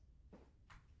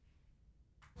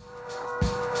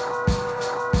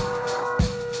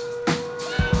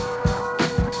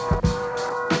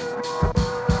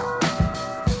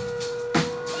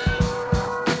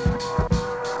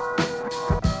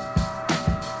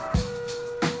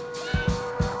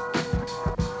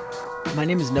My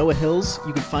name is Noah Hills.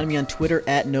 You can find me on Twitter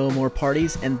at Noah More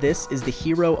Parties, and this is the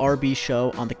Hero RB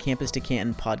Show on the Campus to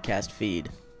Canton podcast feed.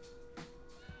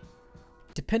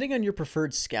 Depending on your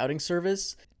preferred scouting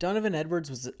service, Donovan Edwards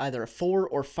was either a 4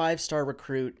 or 5-star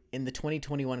recruit in the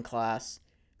 2021 class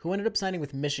who ended up signing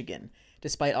with Michigan,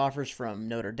 despite offers from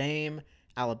Notre Dame,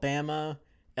 Alabama,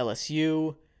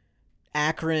 LSU,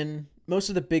 Akron, most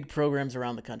of the big programs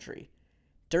around the country.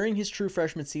 During his true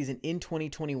freshman season in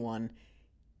 2021,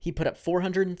 he put up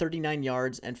 439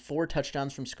 yards and 4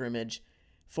 touchdowns from scrimmage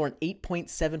for an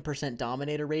 8.7%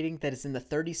 dominator rating that is in the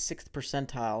 36th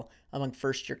percentile among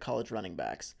first-year college running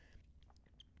backs.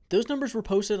 Those numbers were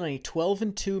posted on a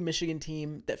 12-2 Michigan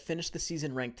team that finished the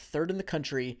season ranked 3rd in the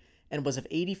country and was of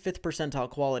 85th percentile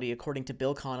quality according to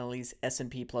Bill Connolly's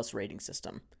S&P Plus rating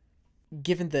system.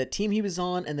 Given the team he was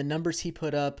on and the numbers he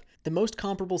put up, the most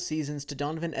comparable seasons to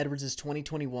Donovan Edwards'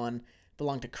 2021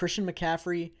 belong to Christian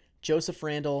McCaffrey, Joseph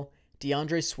Randle,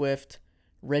 DeAndre Swift,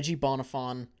 Reggie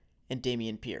Bonifon, and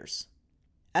Dameon Pierce.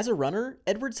 As a runner,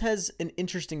 Edwards has an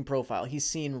interesting profile. He's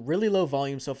seen really low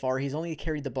volume so far. He's only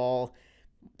carried the ball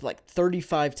like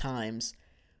 35 times,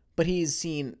 but he's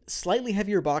seen slightly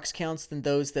heavier box counts than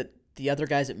those that the other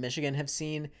guys at Michigan have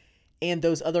seen, and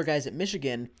those other guys at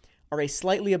Michigan are a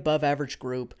slightly above average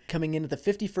group coming into the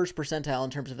 51st percentile in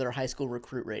terms of their high school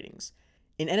recruit ratings.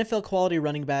 An NFL quality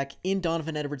running back in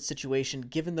Donovan Edwards' situation,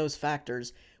 given those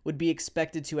factors, would be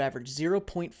expected to average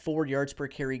 0.4 yards per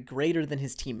carry greater than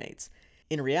his teammates.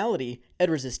 In reality,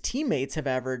 Edwards' teammates have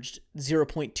averaged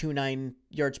 0.29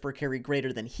 yards per carry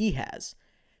greater than he has.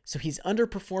 So he's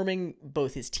underperforming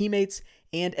both his teammates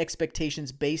and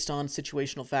expectations based on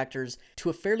situational factors to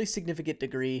a fairly significant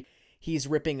degree. He's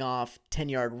ripping off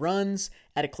 10-yard runs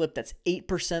at a clip that's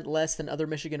 8% less than other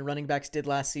Michigan running backs did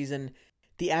last season.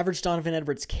 The average Donovan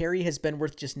Edwards carry has been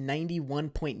worth just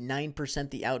 91.9%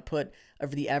 the output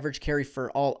of the average carry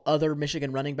for all other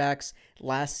Michigan running backs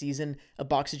last season, a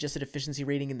box-adjusted efficiency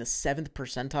rating in the 7th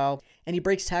percentile, and he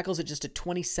breaks tackles at just a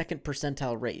 22nd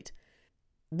percentile rate.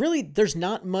 Really, there's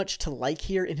not much to like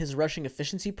here in his rushing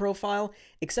efficiency profile,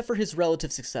 except for his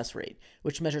relative success rate,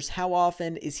 which measures how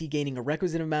often is he gaining a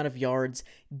requisite amount of yards,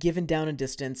 given down and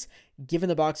distance, given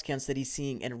the box counts that he's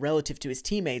seeing, and relative to his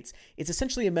teammates. It's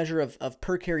essentially a measure of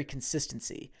per carry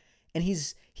consistency. And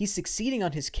he's succeeding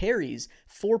on his carries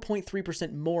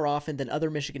 4.3% more often than other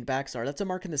Michigan backs are. That's a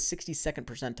mark in the 62nd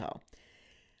percentile.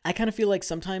 I kind of feel like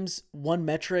sometimes one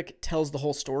metric tells the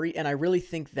whole story, and I really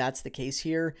think that's the case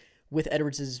here. With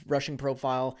Edwards' rushing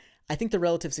profile, I think the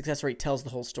relative success rate tells the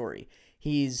whole story.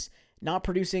 He's not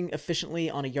producing efficiently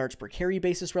on a yards per carry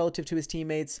basis relative to his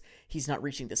teammates. He's not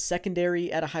reaching the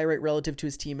secondary at a high rate relative to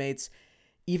his teammates.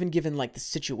 Even given like the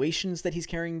situations that he's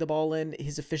carrying the ball in,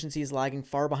 his efficiency is lagging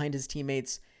far behind his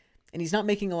teammates. And he's not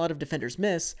making a lot of defenders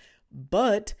miss,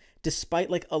 but despite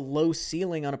like a low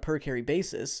ceiling on a per carry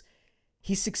basis,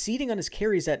 he's succeeding on his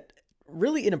carries at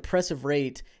really an impressive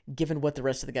rate given what the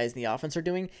rest of the guys in the offense are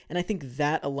doing. And I think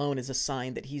that alone is a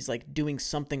sign that he's like doing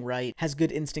something right, has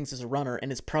good instincts as a runner, and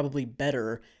is probably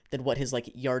better than what his like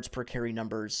yards per carry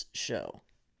numbers show.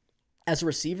 As a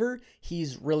receiver,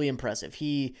 he's really impressive.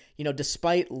 He,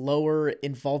 despite lower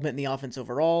involvement in the offense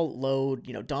overall, low,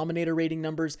 dominator rating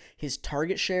numbers, his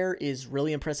target share is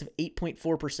really impressive,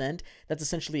 8.4%. That's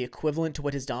essentially equivalent to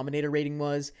what his dominator rating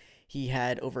was. He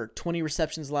had over 20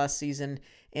 receptions last season,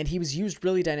 and he was used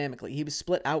really dynamically. He was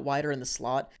split out wider in the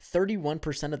slot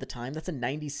 31% of the time. That's a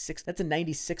 96th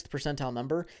percentile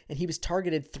number, and he was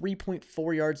targeted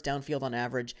 3.4 yards downfield on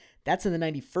average. That's in the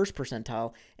 91st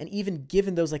percentile, and even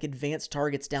given those like advanced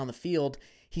targets down the field,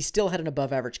 he still had an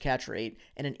above average catch rate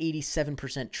and an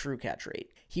 87% true catch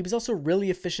rate. He was also really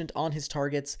efficient on his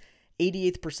targets,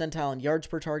 88th percentile in yards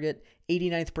per target,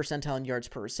 89th percentile in yards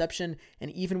per reception,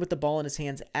 and even with the ball in his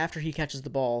hands after he catches the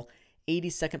ball,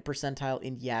 82nd percentile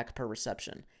in yak per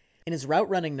reception. And his route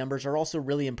running numbers are also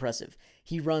really impressive.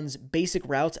 He runs basic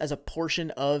routes as a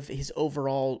portion of his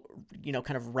overall,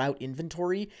 kind of route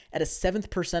inventory at a 7th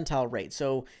percentile rate.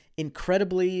 So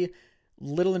incredibly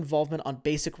little involvement on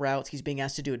basic routes. He's being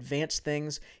asked to do advanced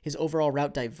things. His overall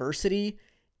route diversity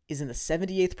is in the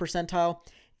 78th percentile.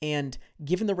 And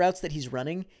given the routes that he's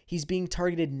running, he's being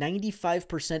targeted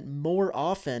 95% more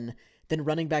often than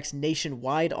running backs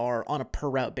nationwide are on a per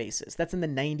route basis. That's in the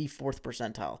 94th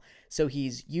percentile. So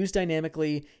he's used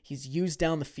dynamically, he's used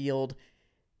down the field,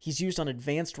 he's used on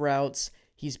advanced routes,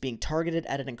 he's being targeted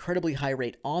at an incredibly high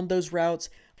rate on those routes,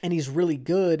 and he's really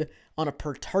good on a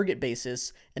per target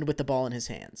basis and with the ball in his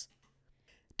hands.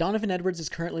 Donovan Edwards is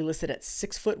currently listed at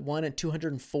 6'1" and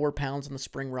 204 pounds on the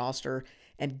spring roster,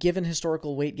 and given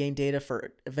historical weight gain data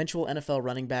for eventual NFL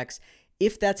running backs,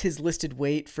 if that's his listed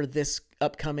weight for this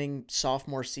upcoming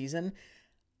sophomore season,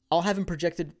 I'll have him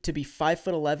projected to be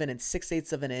 5'11" and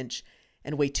 6/8 of an inch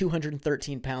and weigh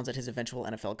 213 pounds at his eventual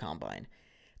NFL combine.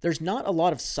 There's not a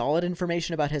lot of solid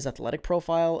information about his athletic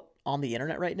profile on the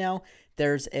internet right now.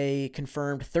 There's a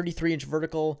confirmed 33-inch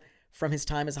vertical from his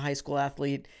time as a high school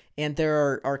athlete, and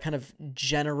there are kind of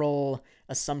general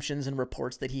assumptions and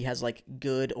reports that he has like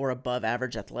good or above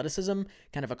average athleticism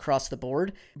kind of across the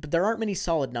board, but there aren't many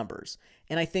solid numbers.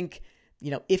 And I think,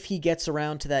 if he gets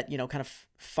around to that, kind of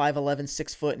 5'11",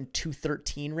 6 foot and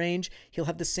 213 range, he'll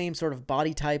have the same sort of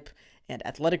body type and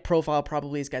athletic profile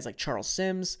probably as guys like Charles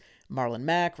Sims, Marlon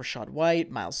Mack, Rachaad White,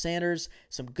 Miles Sanders,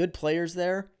 some good players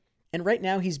there. And right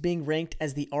now he's being ranked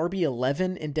as the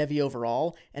RB11 in Devy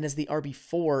overall and as the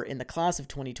RB4 in the class of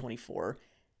 2024,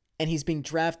 and he's being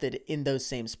drafted in those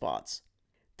same spots.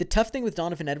 The tough thing with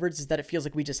Donovan Edwards is that it feels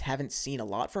like we just haven't seen a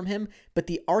lot from him, but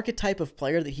the archetype of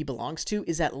player that he belongs to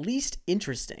is at least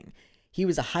interesting. He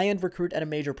was a high-end recruit at a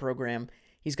major program.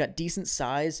 He's got decent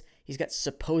size. He's got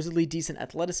supposedly decent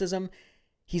athleticism.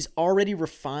 He's already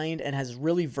refined and has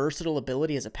really versatile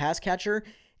ability as a pass catcher.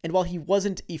 And while he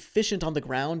wasn't efficient on the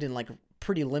ground in like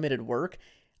pretty limited work,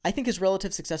 I think his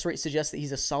relative success rate suggests that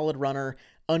he's a solid runner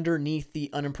underneath the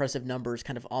unimpressive numbers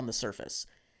kind of on the surface.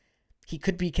 He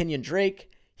could be Kenyon Drake.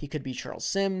 He could be Charles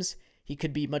Sims. He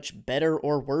could be much better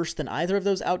or worse than either of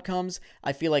those outcomes.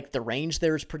 I feel like the range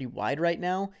there is pretty wide right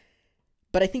now.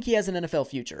 But I think he has an NFL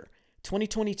future.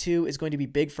 2022 is going to be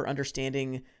big for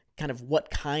understanding kind of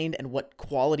what kind and what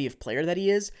quality of player that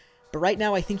he is. But right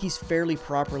now, I think he's fairly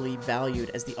properly valued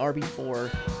as the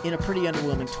RB4 in a pretty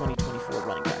underwhelming 2024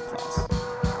 running back class.